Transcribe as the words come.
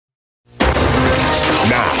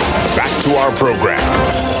to our program.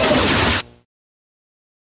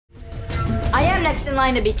 I am next in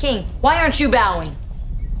line to be king. Why aren't you bowing?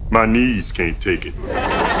 My knees can't take it.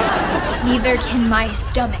 Neither can my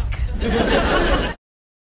stomach.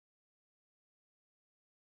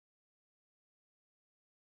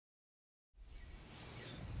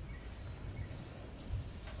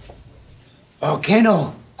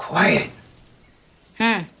 Volcano, quiet.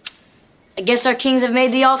 I guess our kings have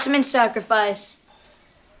made the ultimate sacrifice.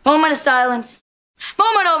 Moment of silence.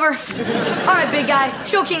 Moment over. All right, big guy,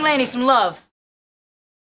 show King Lanny some love.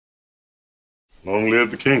 Long live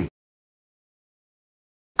the king.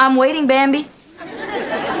 I'm waiting, Bambi.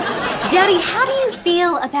 Daddy, how do you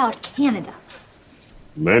feel about Canada?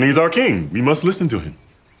 Lanny's our king. We must listen to him.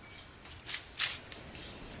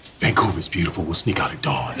 Vancouver's beautiful. We'll sneak out at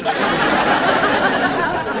dawn.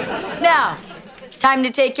 Now, time to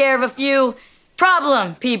take care of a few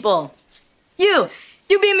problem people. You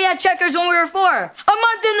beat me at checkers when we were 4. A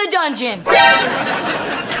month in the dungeon.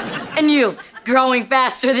 And you, growing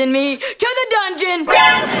faster than me, to the dungeon.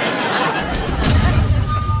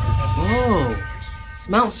 Whoa.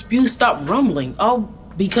 Mount Spew stopped rumbling. All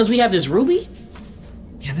because we have this ruby?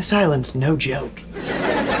 Yeah, this island's no joke.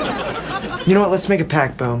 You know what? Let's make a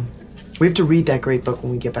pact, Boom. We have to read that great book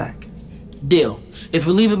when we get back. Deal. If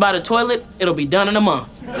we leave it by the toilet, it'll be done in a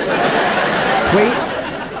month. Wait.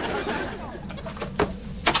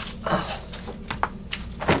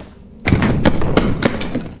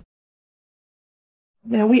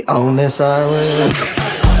 Man, we own this island.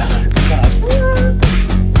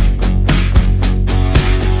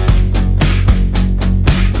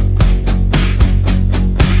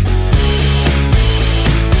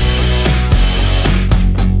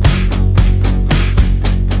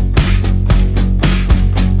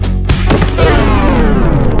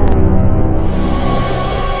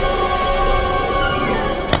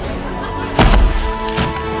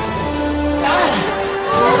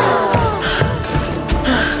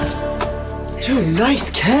 Dude, nice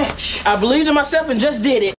catch. I believed in myself and just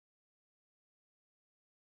did it.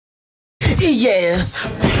 Yes.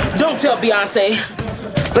 Don't tell Beyonce.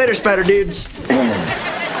 Later, spider dudes.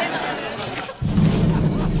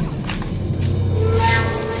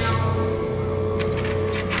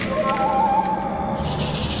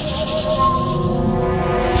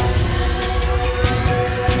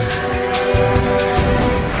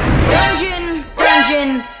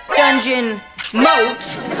 Dungeon,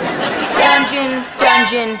 moat.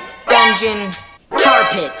 Dungeon, tar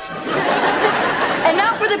pit. And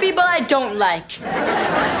now for the people I don't like.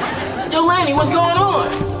 Yo, Lanny, what's going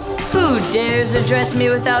on? Who dares address me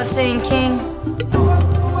without saying king?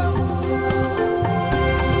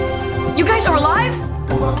 You guys are alive?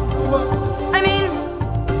 I mean,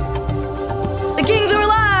 the kings are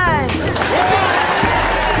alive!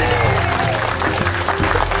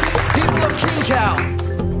 People of King Cow,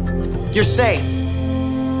 you're safe.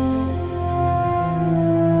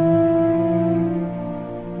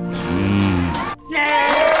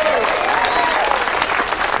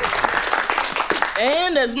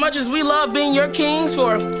 And as much as we love being your kings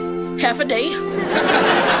for half a day,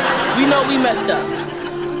 we know we messed up.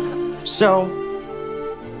 So,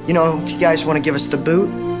 you know, if you guys want to give us the boot,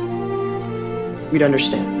 we'd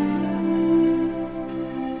understand.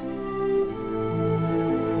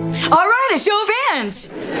 All right, a show of hands.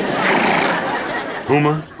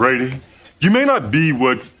 Boomer, Brady, you may not be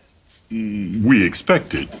what we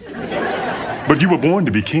expected, but you were born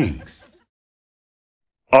to be kings.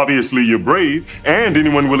 Obviously, you're brave, and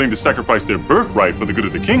anyone willing to sacrifice their birthright for the good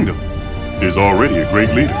of the kingdom is already a great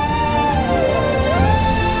leader.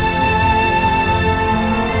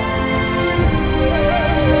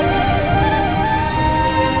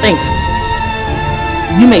 Thanks.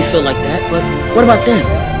 You may feel like that, but what about them?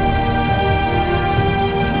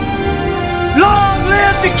 Long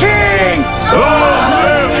live the king! Long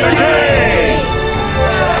live the king!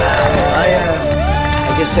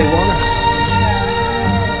 I guess they want us.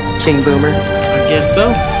 King Boomer. I guess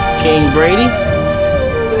so. King Brady.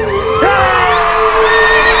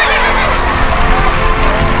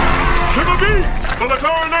 To the beats for the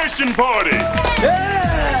coronation party!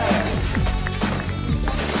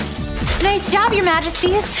 Nice job, Your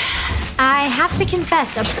Majesties. I have to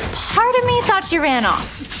confess, a part of me thought you ran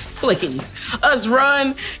off. Please. Us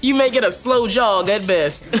run, you make it a slow jog at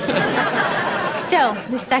best. So,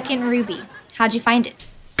 the second ruby. How'd you find it?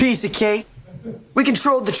 Piece of cake. We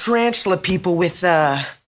controlled the tarantula people with,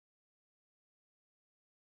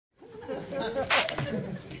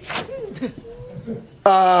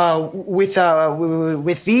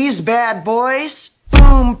 with these bad boys.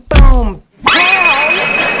 Boom, boom, pow!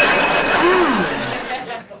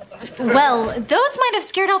 Well, those might have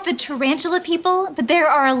scared off the tarantula people, but there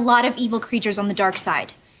are a lot of evil creatures on the dark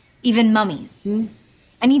side. Even mummies.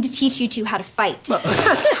 I need to teach you two how to fight. Ain't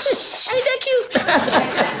that cute?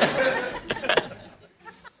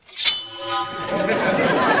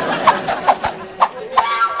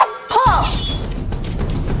 Paul!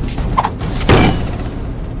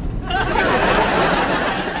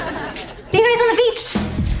 See you guys on the beach.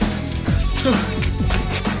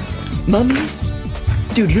 Mummies?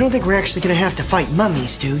 Dude, you don't think we're actually gonna have to fight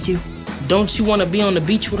mummies, do you? Don't you want to be on the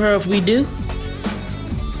beach with her if we do?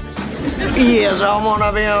 Yes, I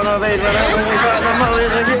wanna be on the beach with the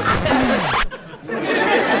mummies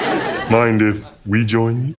again. Mind if we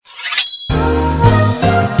join you?